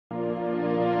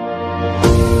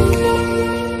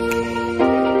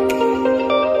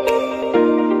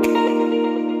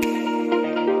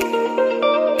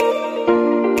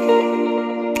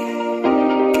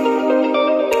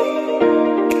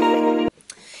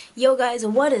Yo guys,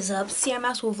 what is up? CR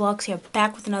Maxwell Vlogs here,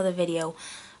 back with another video.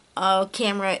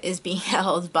 Camera is being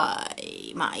held by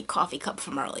my coffee cup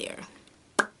from earlier.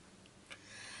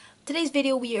 Today's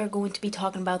video we are going to be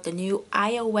talking about the new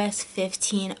iOS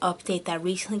 15 update that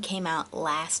recently came out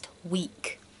last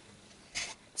week.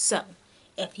 So,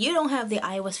 if you don't have the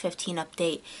iOS 15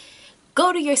 update,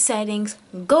 go to your settings,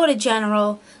 go to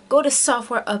general, go to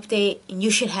software update, and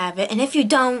you should have it. And if you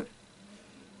don't,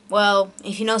 well,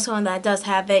 if you know someone that does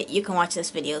have it, you can watch this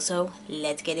video, so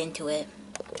let's get into it.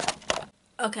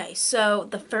 Okay, so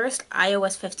the first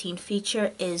iOS 15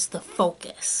 feature is the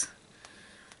focus.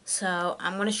 So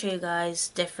I'm going to show you guys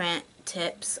different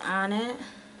tips on it.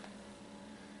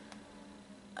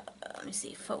 Let me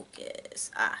see, focus.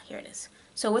 Here it is.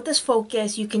 So with this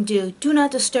focus, you can do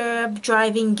not disturb,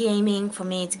 driving, gaming. For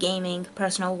me, it's gaming,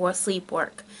 personal, work, sleep,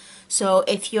 work. So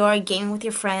if you're gaming with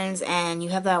your friends and you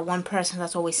have that one person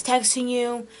that's always texting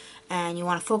you and you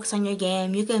want to focus on your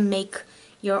game, you can make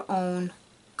your own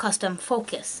custom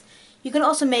focus. You can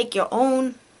also make your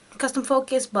own custom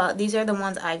focus, but these are the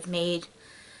ones I've made.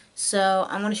 So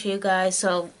I'm going to show you guys.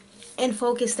 So in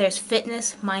focus, there's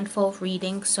fitness, mindful,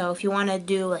 reading. So if you want to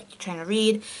do, like, you're trying to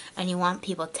read and you want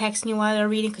people texting you while they're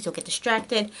reading because you'll get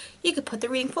distracted, you could put the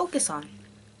reading focus on.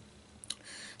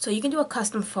 So you can do a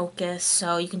custom focus.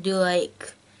 So you can do,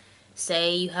 like,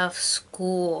 say you have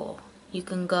school. You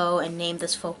can go and name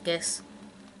this focus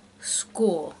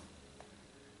school.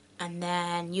 And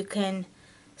then you can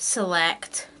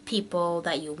select people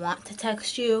that you want to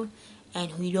text you and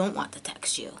who you don't want to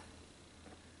text you.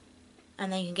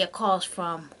 And then you can get calls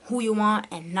from who you want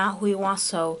and not who you want.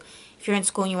 So if you're in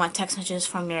school and you want text messages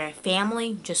from your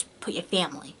family, just put your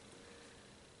family.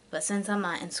 But since I'm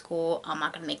not in school, I'm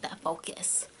not going to make that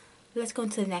focus. Let's go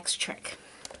into the next trick.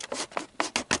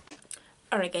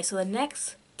 Alright guys, so the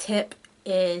next tip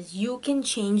is you can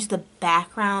change the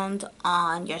background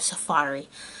on your Safari.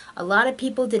 A lot of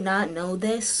people did not know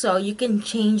this, so you can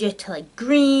change it to like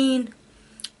green.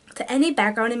 To any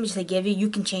background image they give you, you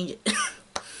can change it.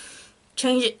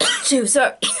 Change it to,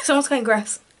 sorry, someone's cutting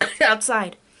grass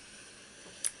outside.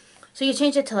 So you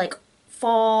change it to like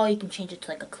fall, you can change it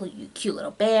to like a cute little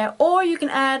bear, or you can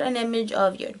add an image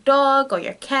of your dog or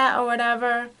your cat or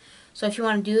whatever. So if you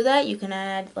want to do that, you can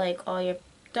add like all your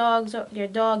dogs, or your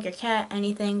dog, your cat,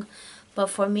 anything. But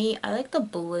for me, I like the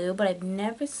blue, but I've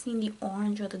never seen the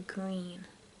orange or the green.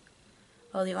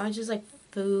 Oh, the orange is like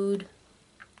food.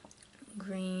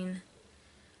 Green.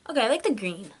 Okay, I like the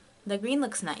green. The green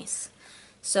looks nice.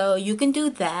 So you can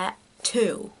do that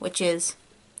too, which is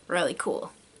really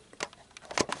cool.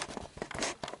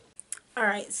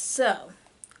 Alright, so.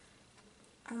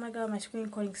 Oh my god, my screen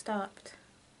recording stopped.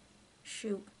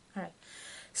 Shoot. Alright.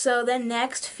 So the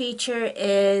next feature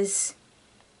is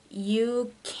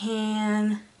you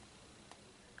can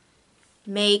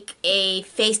make a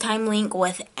FaceTime link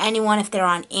with anyone if they're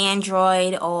on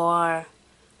Android or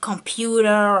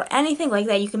computer or anything like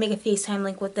that. You can make a FaceTime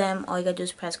link with them. All you gotta do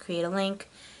is press create a link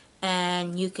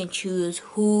and you can choose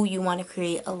who you want to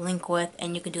create a link with,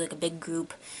 and you can do like a big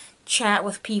group chat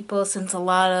with people, since a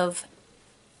lot of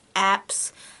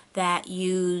apps that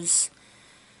use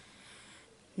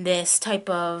this type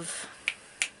of,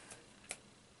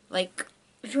 like,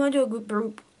 if you want to do a if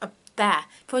you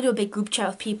want to do a big group chat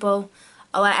with people,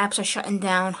 a lot of apps are shutting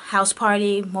down. House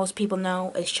Party, most people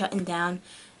know, is shutting down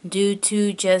due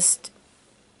to just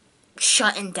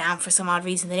shutting down for some odd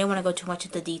reason. They didn't want to go too much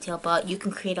into detail, but you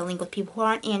can create a link with people who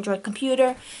are on Android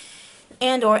computer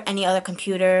and or any other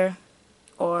computer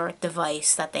or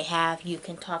device that they have. You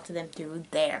can talk to them through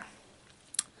there.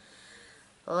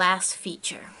 Last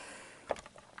feature.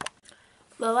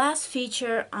 The last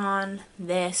feature on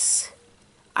this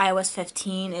iOS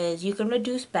 15 is you can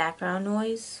reduce background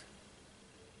noise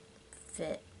if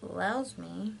it allows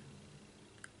me.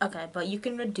 Okay, but you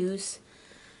can reduce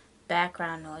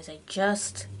background noise. I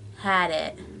just had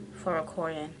it for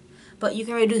recording. But you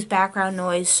can reduce background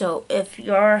noise, so if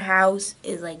your house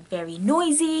is like very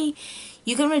noisy,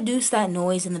 you can reduce that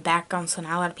noise in the background so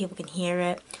now a lot of people can hear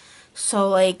it. So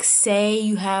like, say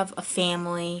you have a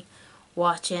family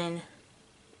watching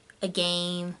a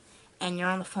game and you're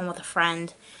on the phone with a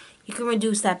friend, you can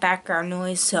reduce that background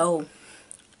noise so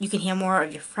you can hear more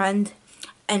of your friend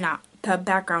and not the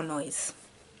background noise.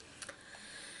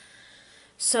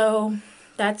 So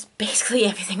that's basically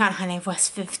everything on iOS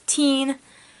 15.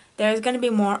 There's going to be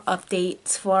more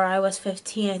updates for iOS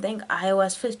 15. I think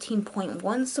iOS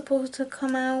 15.1 is supposed to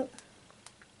come out.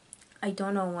 I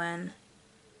don't know when.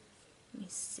 Let me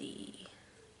see.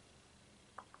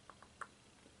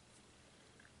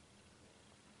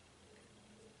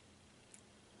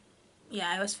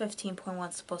 Yeah, iOS 15.1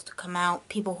 is supposed to come out.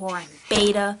 People who are in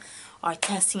beta are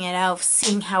testing it out,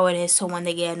 seeing how it is, so when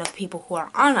they get enough people who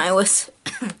are on iOS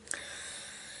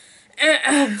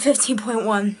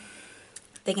 15.1,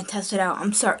 they can test it out.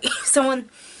 I'm sorry. Someone,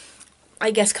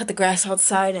 I guess, cut the grass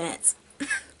outside and it's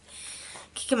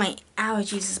kicking my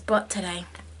allergies' butt today.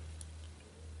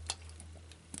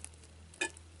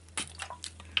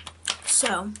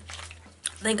 So,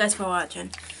 thank you guys for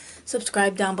watching.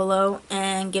 Subscribe down below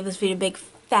and give this video a big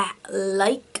fat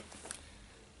like.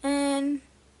 And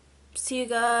see you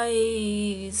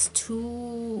guys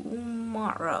tomorrow.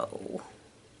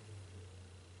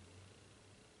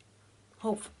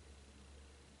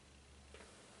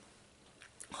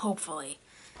 Hopefully.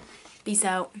 Peace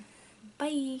out.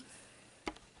 Bye.